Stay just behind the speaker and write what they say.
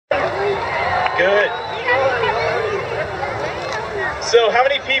So how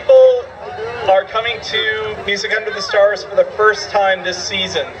many people are coming to Music Under the Stars for the first time this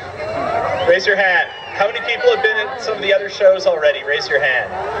season? Raise your hand. How many people have been at some of the other shows already? Raise your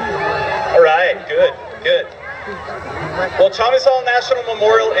hand. All right, good, good. Well, Yellowstone National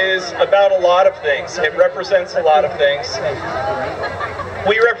Memorial is about a lot of things. It represents a lot of things.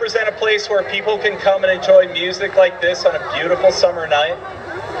 We represent a place where people can come and enjoy music like this on a beautiful summer night.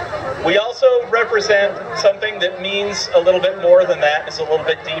 We also represent something that means a little bit more than that, is a little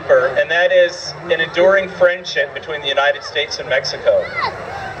bit deeper, and that is an enduring friendship between the United States and Mexico.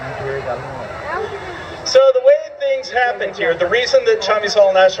 So the way things happened here, the reason that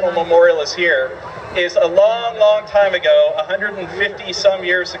Yellowstone National Memorial is here is a long, long time ago, 150 some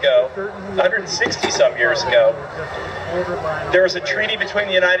years ago, 160 some years ago, there was a treaty between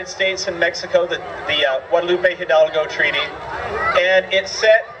the United States and Mexico, the Guadalupe Hidalgo Treaty, and it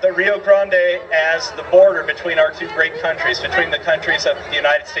set the Rio Grande as the border between our two great countries, between the countries of the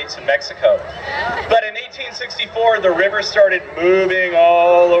United States and Mexico. But in 1864, the river started moving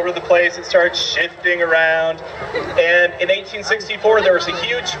all over the place. It started shifting around. And in 1864, there was a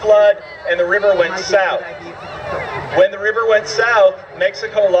huge flood, and the river went south. When the river went south,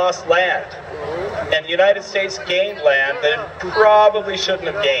 Mexico lost land, and the United States gained land that it probably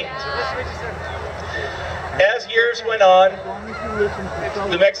shouldn't have gained. As years went on,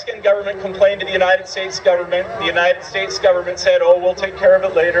 the Mexican government complained to the United States government. The United States government said, oh, we'll take care of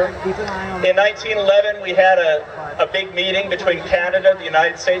it later. In 1911, we had a big meeting between Canada, the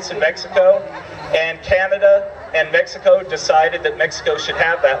United States, and Mexico. And Canada and Mexico decided that Mexico should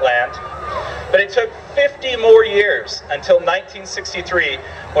have that land. But it took 50 more years until 1963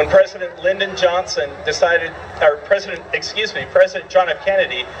 when President Lyndon Johnson decided, or President John F.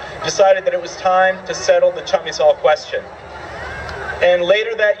 Kennedy decided that it was time to settle the Chamizal question. And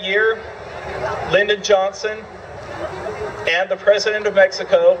later that year, Lyndon Johnson and the President of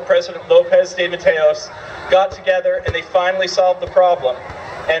Mexico, President Lopez de Mateos, got together and they finally solved the problem.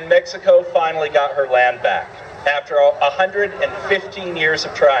 And Mexico finally got her land back. After 115 years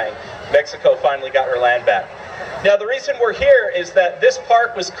of trying, Mexico finally got her land back. Now the reason we're here is that this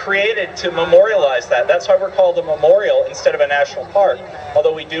park was created to memorialize that. That's why we're called a memorial instead of a national park,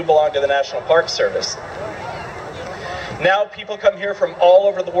 although we do belong to the National Park Service. Now people come here from all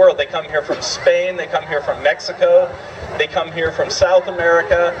over the world. They come here from Spain, they come here from Mexico, they come here from South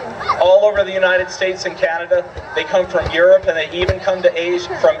America, all over the United States and Canada. They come from Europe, and they even come to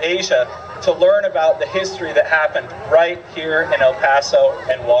from Asia to learn about the history that happened right here in El Paso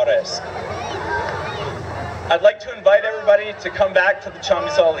and Juarez. I'd like to invite everybody to come back to the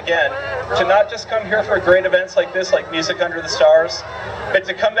Chamizal again, to not just come here for great events like this, like Music Under the Stars, but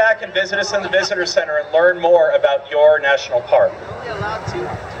to come back and visit us in the Visitor Center and learn more about your national park.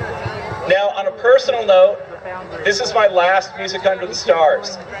 Now, on a personal note, this is my last Music Under the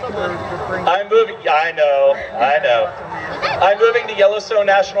Stars. I'm moving, I know. I'm moving to Yellowstone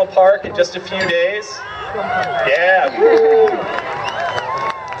National Park in just a few days. Yeah.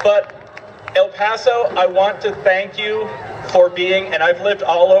 But El Paso, I want to thank you for being, and I've lived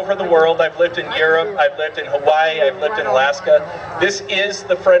all over the world. I've lived in Europe, I've lived in Hawaii, I've lived in Alaska. This is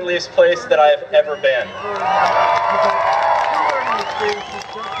the friendliest place that I've ever been.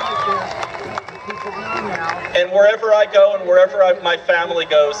 And wherever I go and wherever my family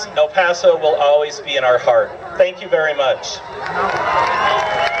goes, El Paso will always be in our heart. Thank you very much.